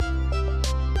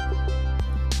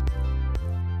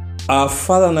Our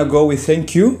Father and our God, we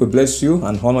thank you, we bless you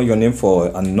and honor your name for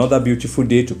another beautiful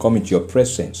day to come into your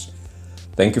presence.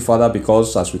 Thank you, Father,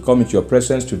 because as we come into your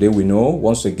presence today, we know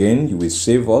once again you will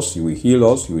save us, you will heal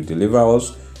us, you will deliver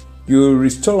us, you will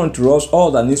restore unto us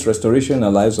all that needs restoration in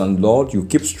our lives. And Lord, you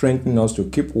keep strengthening us to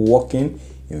keep walking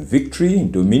in victory, in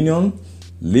dominion,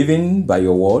 living by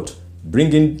your word,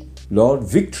 bringing, Lord,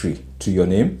 victory to your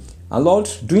name, and Lord,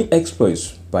 doing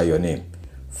exploits by your name.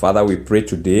 Father, we pray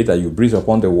today that you breathe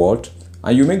upon the word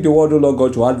and you make the word, O Lord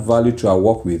God, to add value to our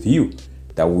walk with you,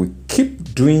 that we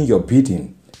keep doing your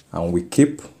bidding and we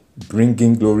keep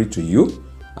bringing glory to you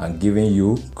and giving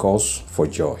you cause for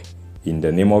joy. In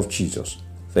the name of Jesus.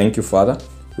 Thank you, Father.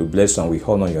 We bless and we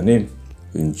honor your name.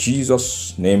 In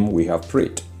Jesus' name we have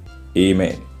prayed.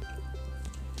 Amen.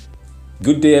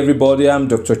 Good day, everybody. I'm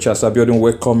Dr. Charles Abiodun,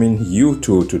 welcoming you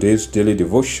to today's Daily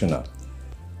Devotional.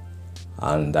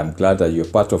 And I'm glad that you're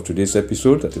part of today's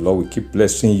episode, that the Lord will keep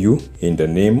blessing you in the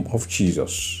name of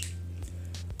Jesus.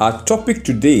 Our topic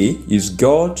today is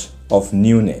God of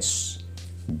Newness.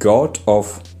 God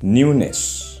of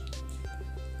Newness.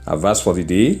 Our verse for the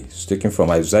day is taken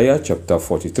from Isaiah chapter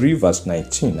 43 verse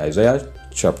 19. Isaiah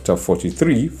chapter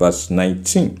 43 verse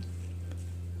 19.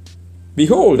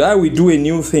 Behold, I will do a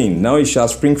new thing, now it shall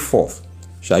spring forth.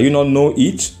 Shall you not know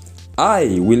it?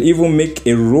 I will even make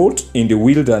a road in the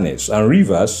wilderness and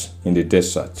rivers in the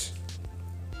desert.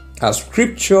 Our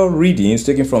scripture reading is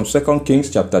taken from 2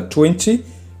 Kings chapter 20,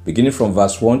 beginning from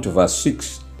verse 1 to verse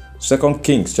 6. 2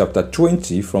 Kings chapter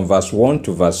 20 from verse 1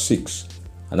 to verse 6.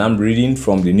 And I'm reading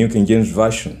from the New King James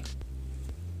Version.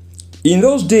 In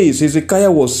those days,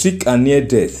 Hezekiah was sick and near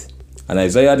death. And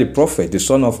Isaiah the prophet, the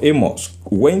son of Amos,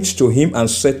 went to him and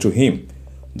said to him,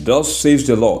 Thus says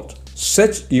the Lord,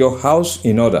 Set your house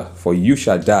in order, for you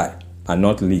shall die and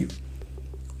not live.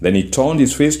 Then he turned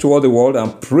his face toward the wall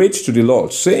and prayed to the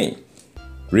Lord, saying,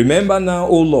 Remember now,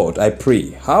 O Lord, I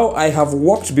pray, how I have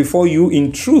walked before you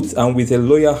in truth and with a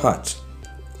loyal heart,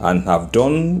 and have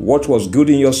done what was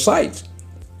good in your sight.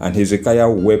 And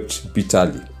Hezekiah wept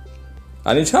bitterly.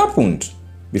 And it happened,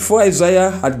 before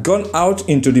Isaiah had gone out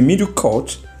into the middle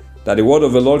court, that the word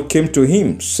of the Lord came to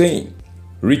him, saying,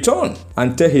 Return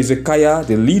and tell Hezekiah,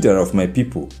 the leader of my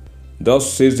people,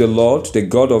 Thus says the Lord, the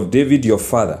God of David your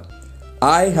father,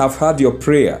 I have heard your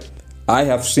prayer, I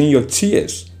have seen your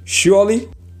tears, surely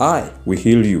I will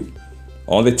heal you.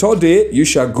 On the third day you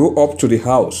shall go up to the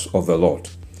house of the Lord.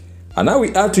 And I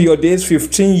will add to your days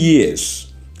 15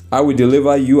 years. I will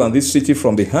deliver you and this city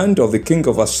from the hand of the king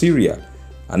of Assyria,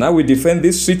 and I will defend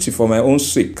this city for my own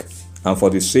sake, and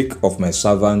for the sake of my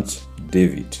servant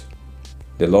David.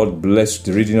 The Lord bless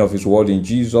the reading of his word in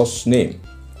Jesus' name.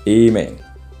 Amen.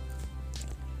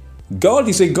 God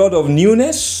is a God of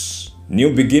newness,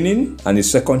 new beginning, and a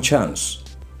second chance.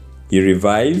 He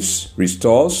revives,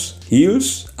 restores,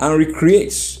 heals, and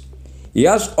recreates. He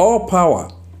has all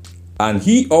power, and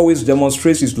he always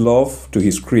demonstrates his love to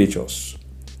his creatures.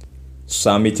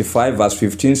 Psalm 85 verse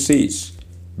 15 says,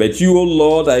 But you, O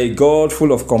Lord, are a God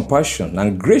full of compassion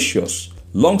and gracious,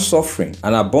 long-suffering,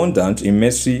 and abundant in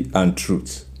mercy and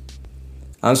truth.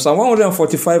 And Psalm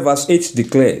 145 verse 8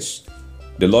 declares,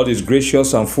 The Lord is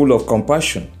gracious and full of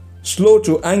compassion, slow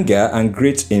to anger and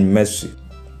great in mercy.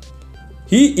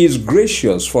 He is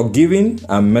gracious, forgiving,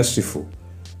 and merciful.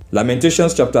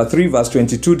 Lamentations chapter 3 verse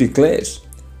 22 declares,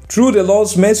 Through the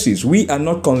Lord's mercies we are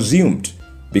not consumed,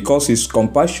 because his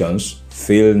compassions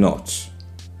fail not.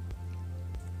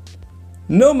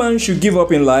 No man should give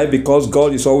up in life, because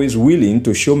God is always willing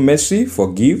to show mercy,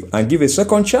 forgive, and give a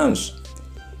second chance.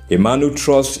 A man who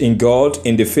trusts in God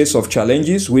in the face of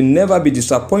challenges will never be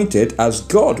disappointed, as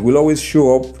God will always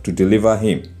show up to deliver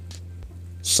him.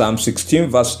 Psalm 16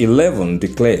 verse 11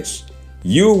 declares,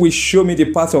 You will show me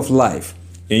the path of life.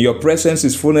 In your presence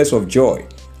is fullness of joy.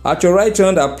 At your right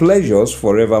hand are pleasures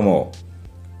forevermore.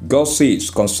 God says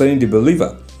concerning the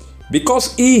believer,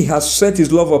 Because he has set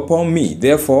his love upon me,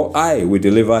 therefore I will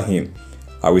deliver him.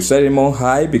 I will set him on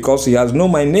high, because he has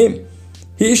known my name.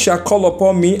 He shall call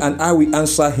upon me, and I will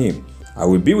answer him. I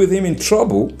will be with him in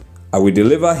trouble. I will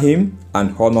deliver him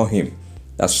and honor him.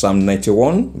 That's Psalm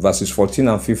 91 verses 14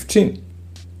 and 15.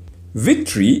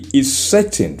 Victory is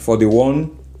certain for the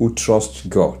one who trusts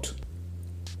God.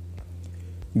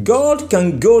 God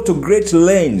can go to great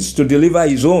lengths to deliver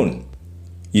his own.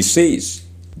 He says,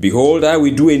 Behold, I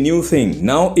will do a new thing.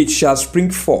 Now it shall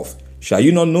spring forth. Shall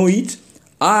you not know it?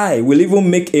 I will even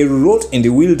make a road in the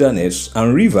wilderness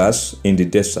and rivers in the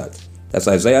desert. That's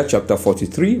Isaiah chapter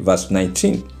 43 verse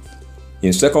 19.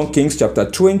 In 2 Kings chapter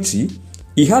 20,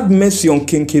 he had mercy on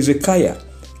King Hezekiah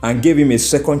and gave him a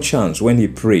second chance when he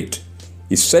prayed.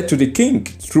 He said to the king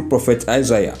through prophet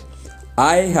Isaiah,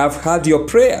 I have heard your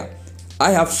prayer. I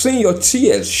have seen your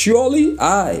tears. Surely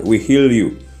I will heal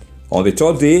you. On the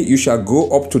third day you shall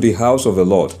go up to the house of the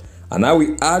Lord, and I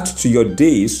will add to your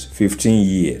days 15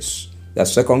 years.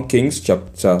 That's 2 Kings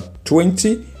chapter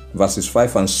 20, verses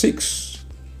 5 and 6.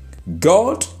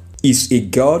 God is a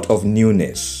God of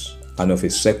newness and of a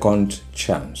second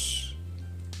chance.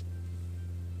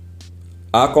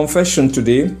 Our confession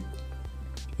today: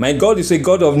 my God is a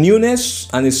God of newness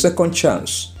and a second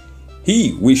chance.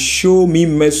 He will show me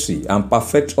mercy and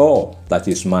perfect all that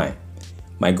is mine.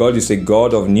 My God is a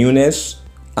God of newness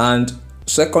and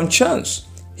second chance.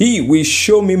 He will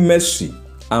show me mercy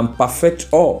and perfect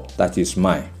all that is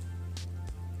mine.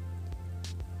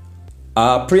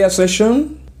 Our prayer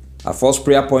session, our first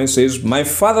prayer point says, my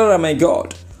Father and my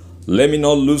God, let me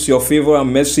not lose your favor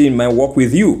and mercy in my walk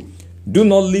with you. Do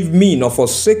not leave me nor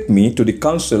forsake me to the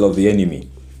counsel of the enemy.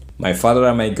 My Father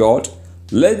and my God,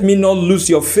 let me not lose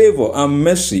your favor and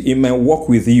mercy in my walk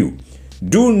with you.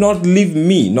 Do not leave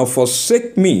me nor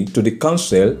forsake me to the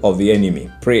counsel of the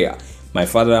enemy. Prayer. My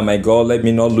Father and my God, let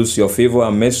me not lose your favor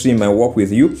and mercy in my walk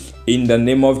with you. In the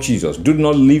name of Jesus. Do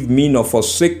not leave me nor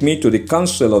forsake me to the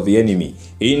counsel of the enemy.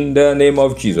 In the name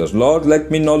of Jesus. Lord,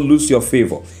 let me not lose your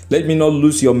favor. Let me not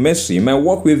lose your mercy in my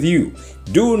walk with you.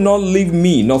 Do not leave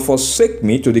me nor forsake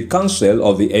me to the counsel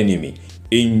of the enemy.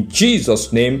 In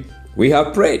Jesus' name we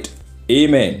have prayed.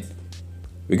 Amen.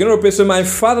 We're going to pray, say, my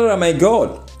Father and my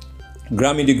God,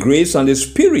 grant me the grace and the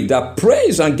spirit that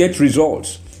prays and gets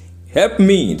results. Help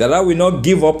me that I will not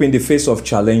give up in the face of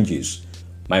challenges.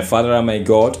 My Father and my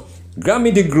God, grant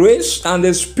me the grace and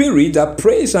the spirit that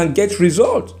prays and gets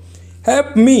results.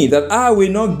 Help me that I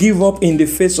will not give up in the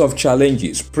face of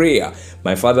challenges. Prayer.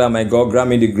 My Father and my God,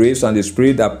 grant me the grace and the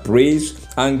spirit that prays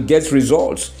and gets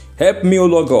results. Help me, O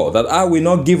Lord God, that I will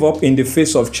not give up in the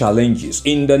face of challenges.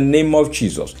 In the name of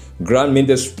Jesus, grant me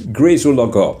the grace, O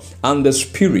Lord God, and the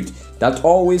spirit that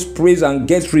always prays and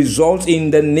gets results in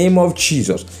the name of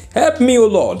Jesus. Help me, O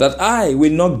Lord, that I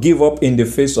will not give up in the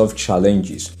face of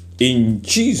challenges. In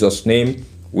Jesus' name,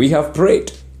 we have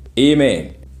prayed.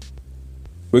 Amen.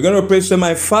 We're going to pray, say,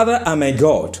 my Father and my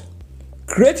God,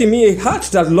 create in me a heart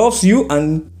that loves you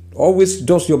and always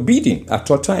does your bidding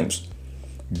at all times.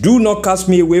 Do not cast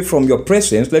me away from your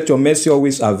presence. Let your mercy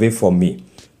always avail for me.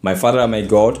 My Father and my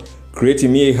God, create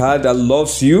in me a heart that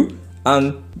loves you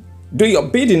and do your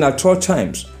bidding at all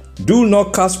times. Do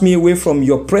not cast me away from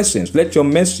your presence. Let your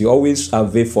mercy always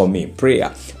avail for me.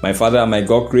 Prayer. My Father and my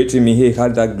God, create in me a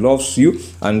heart that loves you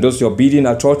and does your bidding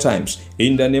at all times.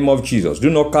 In the name of Jesus. Do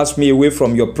not cast me away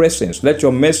from your presence. Let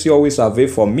your mercy always avail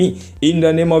for me. In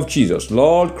the name of Jesus.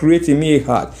 Lord, create in me a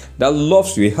heart that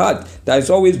loves you, a heart that is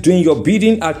always doing your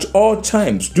bidding at all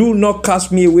times. Do not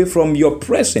cast me away from your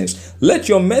presence. Let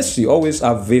your mercy always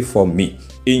avail for me.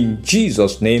 In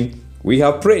Jesus' name, we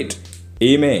have prayed.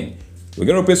 Amen. We're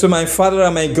going to pray, so my Father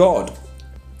and my God,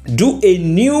 do a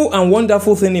new and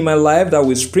wonderful thing in my life that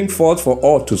will spring forth for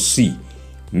all to see.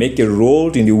 Make a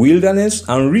road in the wilderness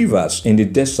and rivers in the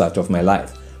desert of my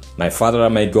life. My Father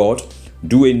and my God,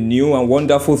 do a new and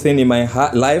wonderful thing in my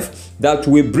life that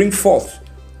will bring forth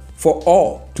for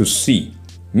all to see.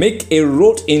 Make a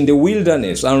road in the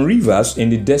wilderness and rivers in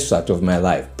the desert of my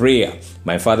life. Prayer.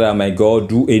 My Father and my God,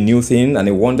 do a new thing and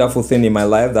a wonderful thing in my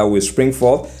life that will spring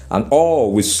forth and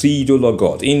all will see it, O Lord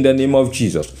God. In the name of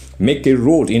Jesus. Make a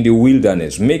road in the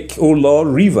wilderness. Make, O Lord,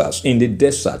 rivers in the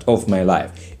desert of my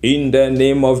life. In the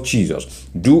name of Jesus.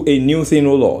 Do a new thing,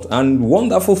 O Lord, and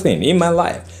wonderful thing in my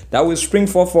life that will spring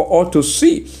forth for all to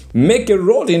see. Make a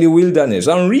road in the wilderness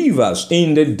and rivers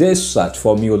in the desert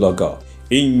for me, O Lord God.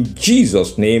 In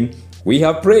Jesus' name, we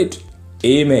have prayed.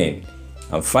 Amen.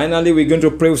 And finally, we're going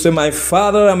to pray. We say, my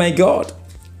Father and my God,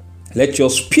 let your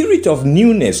spirit of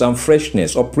newness and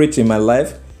freshness operate in my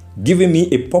life, giving me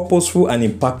a purposeful and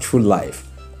impactful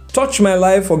life. Touch my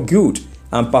life for good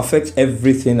and perfect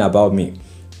everything about me.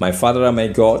 My Father and my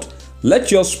God,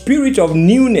 let your spirit of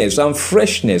newness and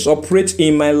freshness operate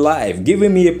in my life,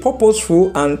 giving me a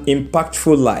purposeful and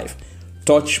impactful life.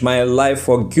 Touch my life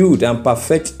for good and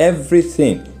perfect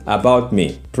everything about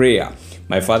me. Prayer.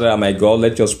 My Father and my God,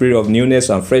 let your spirit of newness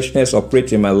and freshness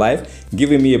operate in my life,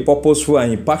 giving me a purposeful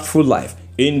and impactful life.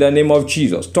 In the name of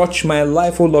Jesus, touch my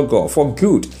life, O Lord God, for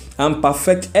good and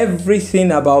perfect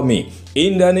everything about me.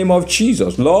 In the name of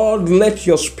Jesus, Lord, let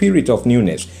your spirit of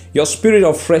newness, your spirit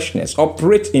of freshness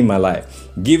operate in my life,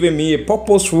 giving me a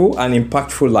purposeful and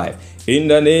impactful life. In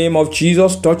the name of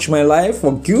Jesus, touch my life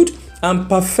for good and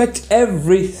perfect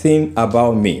everything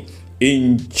about me.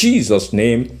 In Jesus'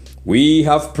 name, we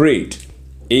have prayed.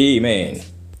 Amen.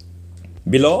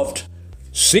 Beloved,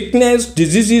 Sickness,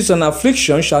 diseases, and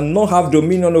affliction shall not have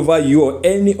dominion over you or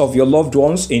any of your loved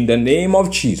ones in the name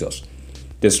of Jesus.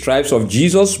 The stripes of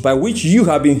Jesus by which you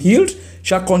have been healed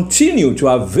shall continue to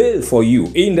avail for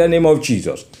you in the name of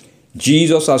Jesus.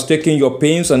 Jesus has taken your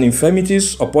pains and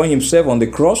infirmities upon himself on the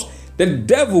cross. The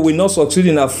devil will not succeed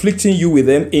in afflicting you with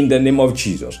them in the name of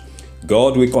Jesus.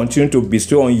 God will continue to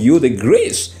bestow on you the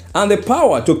grace and the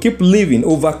power to keep living,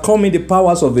 overcoming the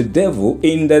powers of the devil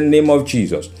in the name of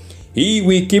Jesus. He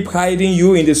will keep hiding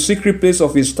you in the secret place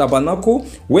of his tabernacle,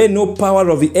 where no power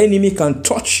of the enemy can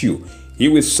touch you. He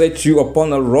will set you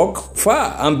upon a rock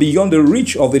far and beyond the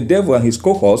reach of the devil and his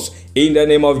cohorts in the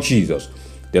name of Jesus.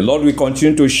 The Lord will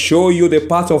continue to show you the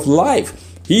path of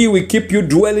life. He will keep you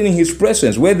dwelling in his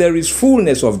presence, where there is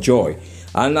fullness of joy,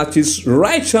 and at his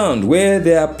right hand, where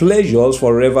there are pleasures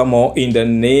forevermore in the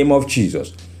name of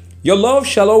Jesus. Your love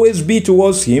shall always be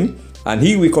towards him, and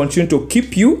he will continue to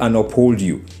keep you and uphold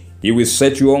you. He will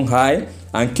set you on high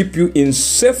and keep you in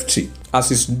safety, as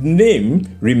his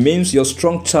name remains your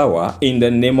strong tower in the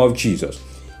name of Jesus.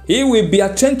 He will be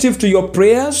attentive to your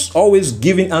prayers, always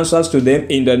giving answers to them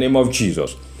in the name of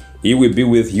Jesus. He will be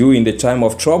with you in the time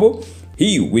of trouble.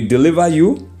 He will deliver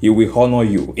you. He will honor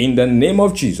you in the name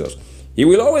of Jesus. He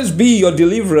will always be your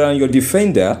deliverer and your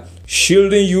defender,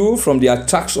 shielding you from the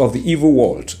attacks of the evil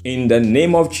world in the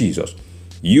name of Jesus.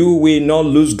 You will not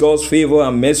lose God's favor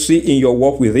and mercy in your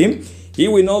walk with him. He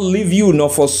will not leave you nor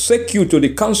forsake you to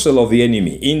the counsel of the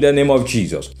enemy in the name of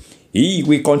Jesus. He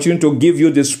will continue to give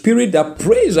you the spirit that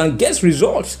prays and gets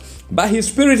results. By his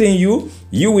spirit in you,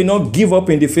 you will not give up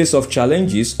in the face of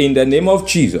challenges in the name of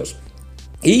Jesus.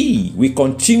 He will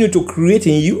continue to create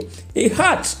in you a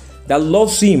heart that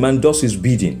loves him and does his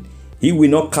bidding. He will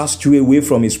not cast you away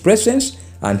from his presence,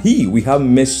 and he will have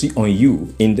mercy on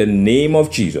you in the name of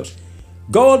Jesus.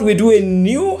 God will do a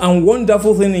new and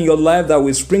wonderful thing in your life that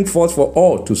will spring forth for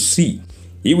all to see.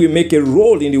 He will make a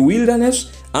road in the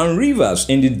wilderness and rivers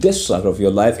in the desert of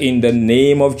your life in the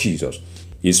name of Jesus.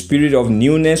 His spirit of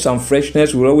newness and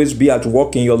freshness will always be at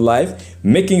work in your life,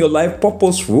 making your life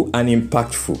purposeful and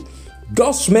impactful.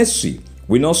 God's mercy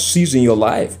will not cease in your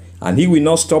life, and he will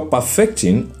not stop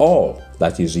perfecting all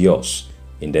that is yours.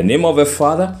 In the name of the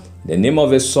Father, in the name of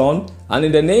the Son, and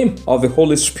in the name of the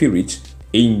Holy Spirit,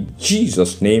 in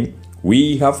Jesus' name,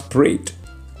 we have prayed.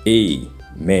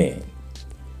 Amen.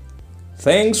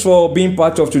 Thanks for being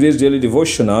part of today's Daily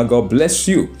Devotional. God bless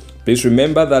you. Please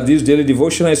remember that this Daily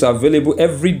Devotional is available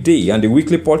every day, and the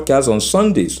weekly podcast on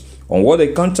Sundays on What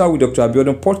Encounter with Dr.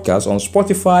 Abiodun podcast on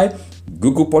Spotify,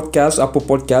 Google Podcasts, Apple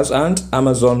Podcasts, and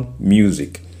Amazon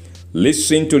Music.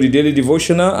 Listen to the Daily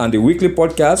Devotional and the weekly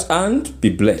podcast and be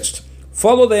blessed.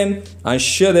 Follow them and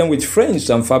share them with friends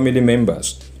and family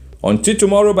members. Until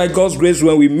tomorrow, by God's grace,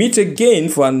 when we meet again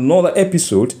for another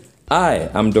episode, I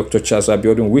am Dr. Charles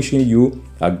Abiodun, wishing you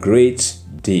a great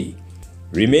day.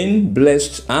 Remain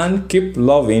blessed and keep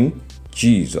loving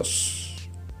Jesus.